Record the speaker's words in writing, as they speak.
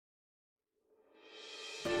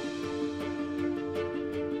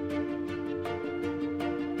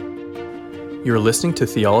You're listening to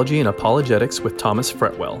Theology and Apologetics with Thomas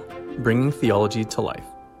Fretwell, bringing theology to life.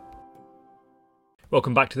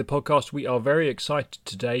 Welcome back to the podcast. We are very excited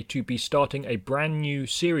today to be starting a brand new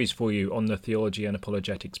series for you on the Theology and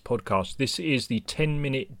Apologetics podcast. This is the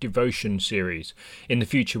 10-minute devotion series. In the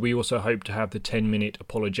future, we also hope to have the 10-minute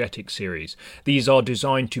apologetic series. These are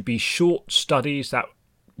designed to be short studies that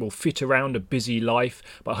will fit around a busy life,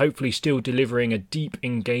 but hopefully still delivering a deep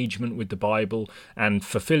engagement with the Bible and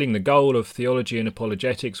fulfilling the goal of theology and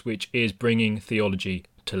apologetics, which is bringing theology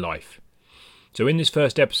to life. So in this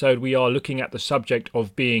first episode, we are looking at the subject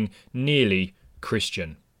of being nearly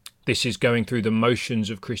Christian. This is going through the motions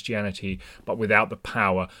of Christianity, but without the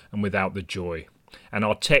power and without the joy. And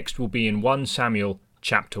our text will be in 1 Samuel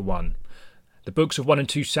chapter 1. The books of 1 and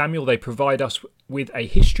 2 Samuel, they provide us with a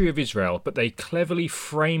history of Israel, but they cleverly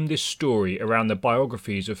frame this story around the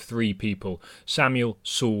biographies of three people, Samuel,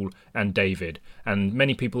 Saul and David. And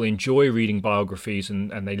many people enjoy reading biographies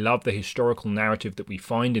and they love the historical narrative that we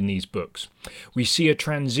find in these books. We see a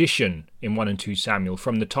transition in 1 and 2 Samuel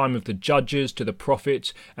from the time of the judges to the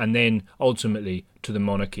prophets and then ultimately to the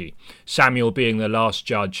monarchy, Samuel being the last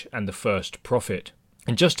judge and the first prophet.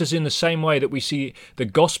 And just as in the same way that we see the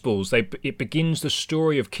Gospels, it begins the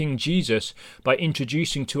story of King Jesus by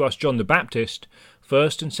introducing to us John the Baptist,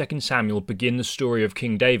 1st and 2nd Samuel begin the story of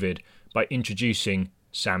King David by introducing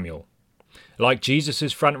Samuel. Like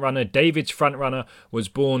Jesus' frontrunner, David's frontrunner was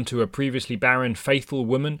born to a previously barren, faithful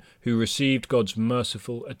woman who received God's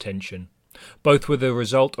merciful attention. Both were the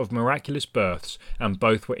result of miraculous births, and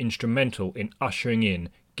both were instrumental in ushering in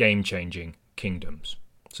game-changing kingdoms.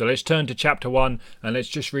 So let's turn to chapter 1 and let's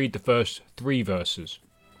just read the first 3 verses.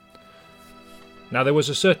 Now there was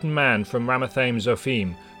a certain man from Ramathaim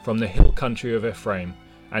Zophim, from the hill country of Ephraim,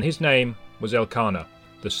 and his name was Elkanah,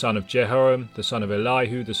 the son of Jehoram, the son of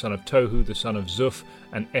Elihu, the son of Tohu, the son of Zuph,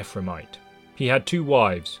 an Ephraimite. He had 2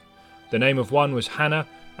 wives. The name of one was Hannah,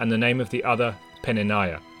 and the name of the other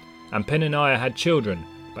Peninnah. And Peninnah had children,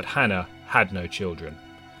 but Hannah had no children.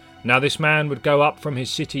 Now this man would go up from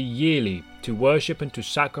his city yearly to worship and to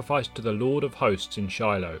sacrifice to the Lord of hosts in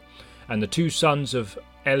Shiloh. And the 2 sons of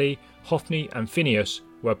Eli, Hophni and Phinehas,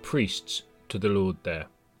 were priests to the Lord there.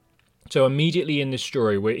 So immediately in this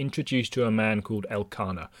story we're introduced to a man called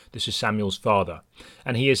Elkanah. This is Samuel's father.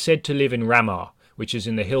 And he is said to live in Ramah, which is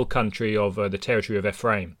in the hill country of the territory of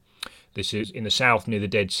Ephraim. This is in the south near the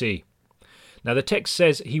Dead Sea. Now the text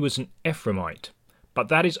says he was an Ephraimite. But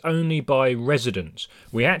that is only by residence.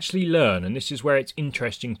 We actually learn, and this is where it's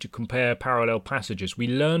interesting to compare parallel passages, we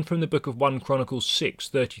learn from the book of 1 Chronicles 6,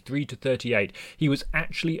 33 to 38, he was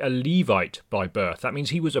actually a Levite by birth. That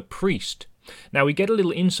means he was a priest. Now we get a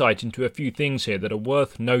little insight into a few things here that are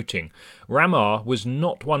worth noting. Ramah was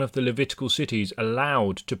not one of the Levitical cities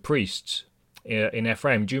allowed to priests in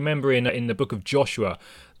Ephraim. Do you remember in the book of Joshua,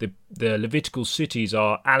 the Levitical cities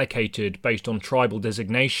are allocated based on tribal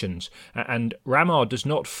designations, and Ramah does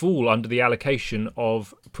not fall under the allocation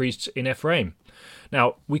of priests in Ephraim.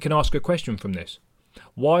 Now, we can ask a question from this.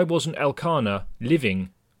 Why wasn't Elkanah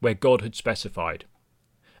living where God had specified?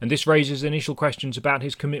 And this raises initial questions about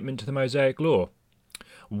his commitment to the Mosaic law.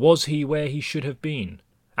 Was he where he should have been?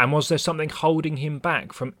 And was there something holding him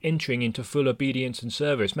back from entering into full obedience and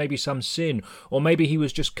service? Maybe some sin, or maybe he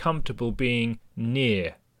was just comfortable being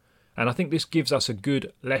near. And I think this gives us a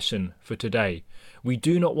good lesson for today. We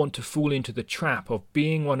do not want to fall into the trap of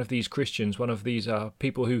being one of these Christians, one of these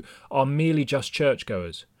people who are merely just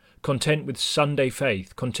churchgoers, content with Sunday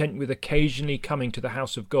faith, content with occasionally coming to the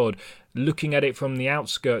house of God, looking at it from the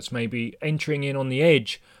outskirts, maybe entering in on the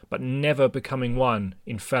edge, but never becoming one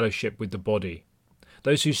in fellowship with the body.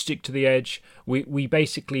 Those who stick to the edge, we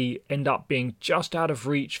basically end up being just out of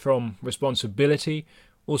reach from responsibility,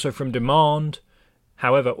 also from demand,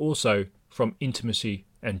 however also from intimacy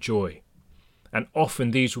and joy. And often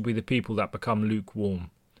these will be the people that become lukewarm.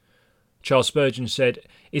 Charles Spurgeon said,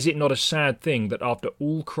 "Is it not a sad thing that after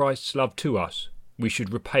all Christ's love to us, we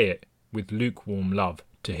should repay it with lukewarm love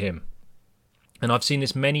to him?" And I've seen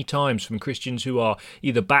this many times from Christians who are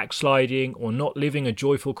either backsliding or not living a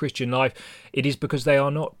joyful Christian life. It is because they are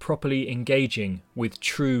not properly engaging with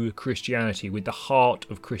true Christianity, with the heart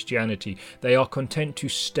of Christianity. They are content to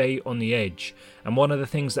stay on the edge. And one of the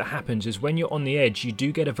things that happens is when you're on the edge, you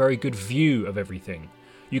do get a very good view of everything.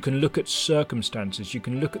 You can look at circumstances, you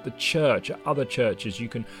can look at the church, at other churches, you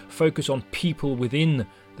can focus on people within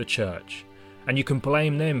the church. And you can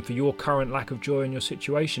blame them for your current lack of joy in your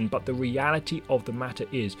situation. But the reality of the matter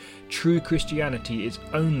is, true Christianity is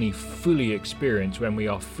only fully experienced when we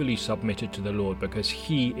are fully submitted to the Lord, because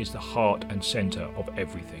He is the heart and centre of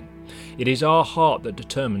everything. It is our heart that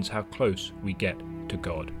determines how close we get to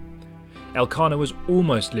God. Elkanah was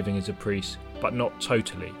almost living as a priest, but not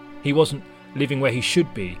totally. He wasn't living where he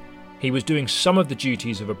should be. He was doing some of the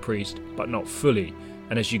duties of a priest, but not fully.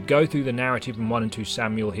 And as you go through the narrative in 1 and 2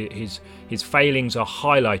 Samuel, his failings are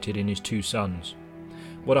highlighted in his 2 sons.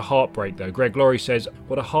 What a heartbreak, though. Greg Laurie says,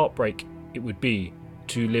 what a heartbreak it would be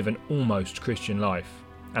to live an almost Christian life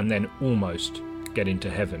and then almost get into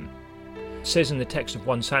heaven. It says in the text of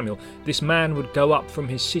 1 Samuel, this man would go up from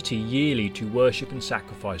his city yearly to worship and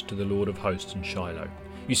sacrifice to the Lord of hosts in Shiloh.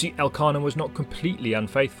 You see, Elkanah was not completely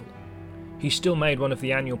unfaithful. He still made one of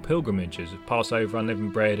the annual pilgrimages of Passover,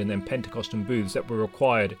 unleavened bread, and then Pentecost and booths that were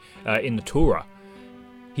required in the Torah.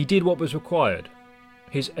 He did what was required.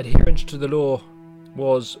 His adherence to the law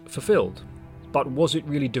was fulfilled. But was it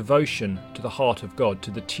really devotion to the heart of God, to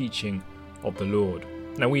the teaching of the Lord?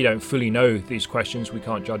 Now, we don't fully know these questions. We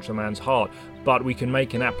can't judge the man's heart, but we can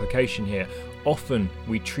make an application here. Often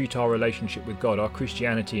we treat our relationship with God, our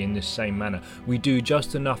Christianity, in this same manner. We do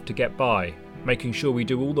just enough to get by, making sure we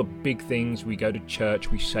do all the big things. We go to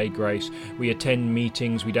church, we say grace, we attend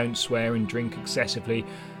meetings, we don't swear and drink excessively.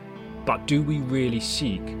 But do we really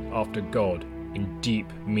seek after God in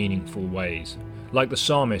deep, meaningful ways? Like the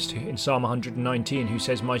psalmist in Psalm 119, who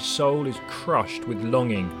says, my soul is crushed with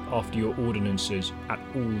longing after your ordinances at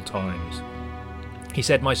all times. He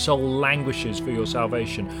said, my soul languishes for your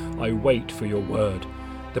salvation. I wait for your word.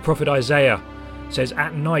 The prophet Isaiah says,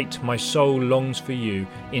 at night my soul longs for you.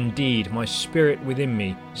 Indeed, my spirit within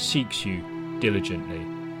me seeks you diligently.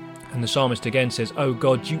 And the psalmist again says, O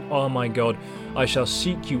God, you are my God. I shall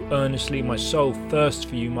seek you earnestly. My soul thirsts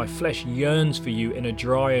for you. My flesh yearns for you in a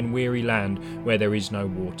dry and weary land where there is no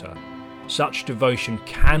water. Such devotion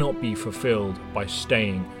cannot be fulfilled by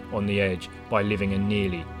staying on the edge, by living a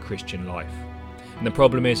nearly Christian life. And the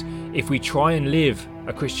problem is, if we try and live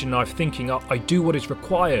a Christian life thinking, I do what is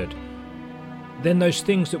required, then those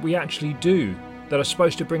things that we actually do that are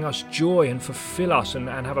supposed to bring us joy and fulfill us and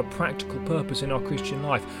have a practical purpose in our Christian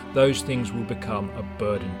life, those things will become a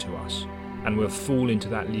burden to us, and we'll fall into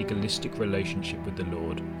that legalistic relationship with the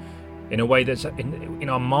Lord. In a way that's in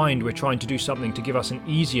our mind, we're trying to do something to give us an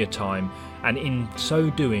easier time, and in so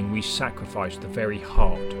doing we sacrifice the very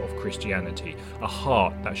heart of Christianity, a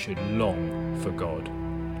heart that should long for God.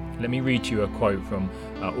 Let me read to you a quote from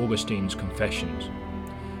Augustine's Confessions.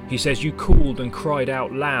 He says, you called and cried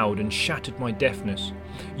out loud and shattered my deafness.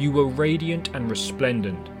 You were radiant and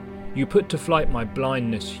resplendent. You put to flight my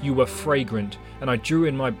blindness. You were fragrant, and I drew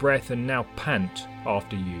in my breath and now pant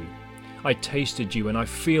after you. I tasted you, and I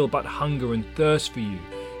feel but hunger and thirst for you.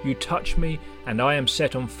 You touch me, and I am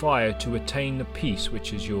set on fire to attain the peace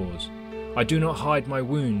which is yours. I do not hide my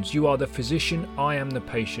wounds. You are the physician, I am the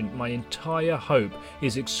patient. My entire hope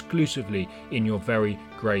is exclusively in your very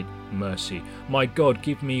great mercy. My God,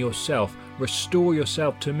 give me yourself. Restore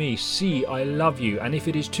yourself to me. See, I love you, and if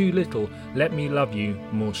it is too little, let me love you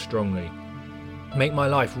more strongly. Make my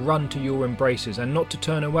life run to your embraces, and not to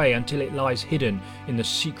turn away until it lies hidden in the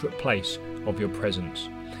secret place of your presence.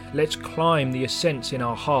 Let's climb the ascents in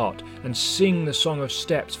our heart and sing the song of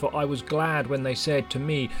steps, for I was glad when they said to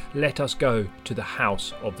me, let us go to the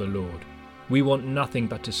house of the Lord. We want nothing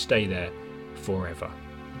but to stay there forever.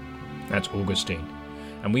 That's Augustine.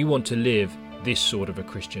 And we want to live this sort of a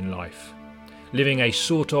Christian life. Living a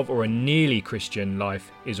sort of or a nearly Christian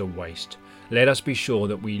life is a waste. Let us be sure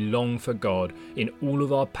that we long for God in all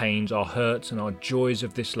of our pains, our hurts and our joys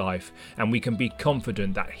of this life, and we can be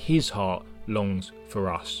confident that His heart longs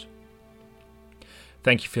for us.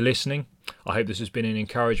 Thank you for listening. I hope this has been an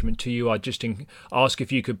encouragement to you. I just ask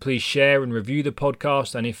if you could please share and review the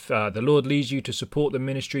podcast, and if the Lord leads you to support the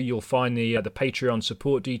ministry, you'll find the Patreon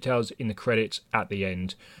support details in the credits at the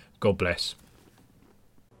end. God bless.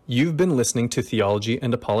 You've been listening to Theology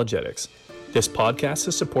and Apologetics. This podcast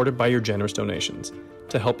is supported by your generous donations.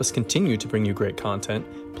 To help us continue to bring you great content,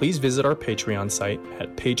 please visit our Patreon site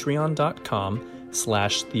at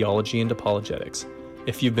patreon.com/theologyandapologetics.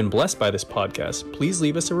 If you've been blessed by this podcast, please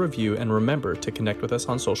leave us a review and remember to connect with us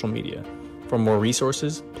on social media. For more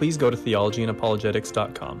resources, please go to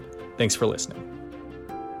theologyandapologetics.com. Thanks for listening.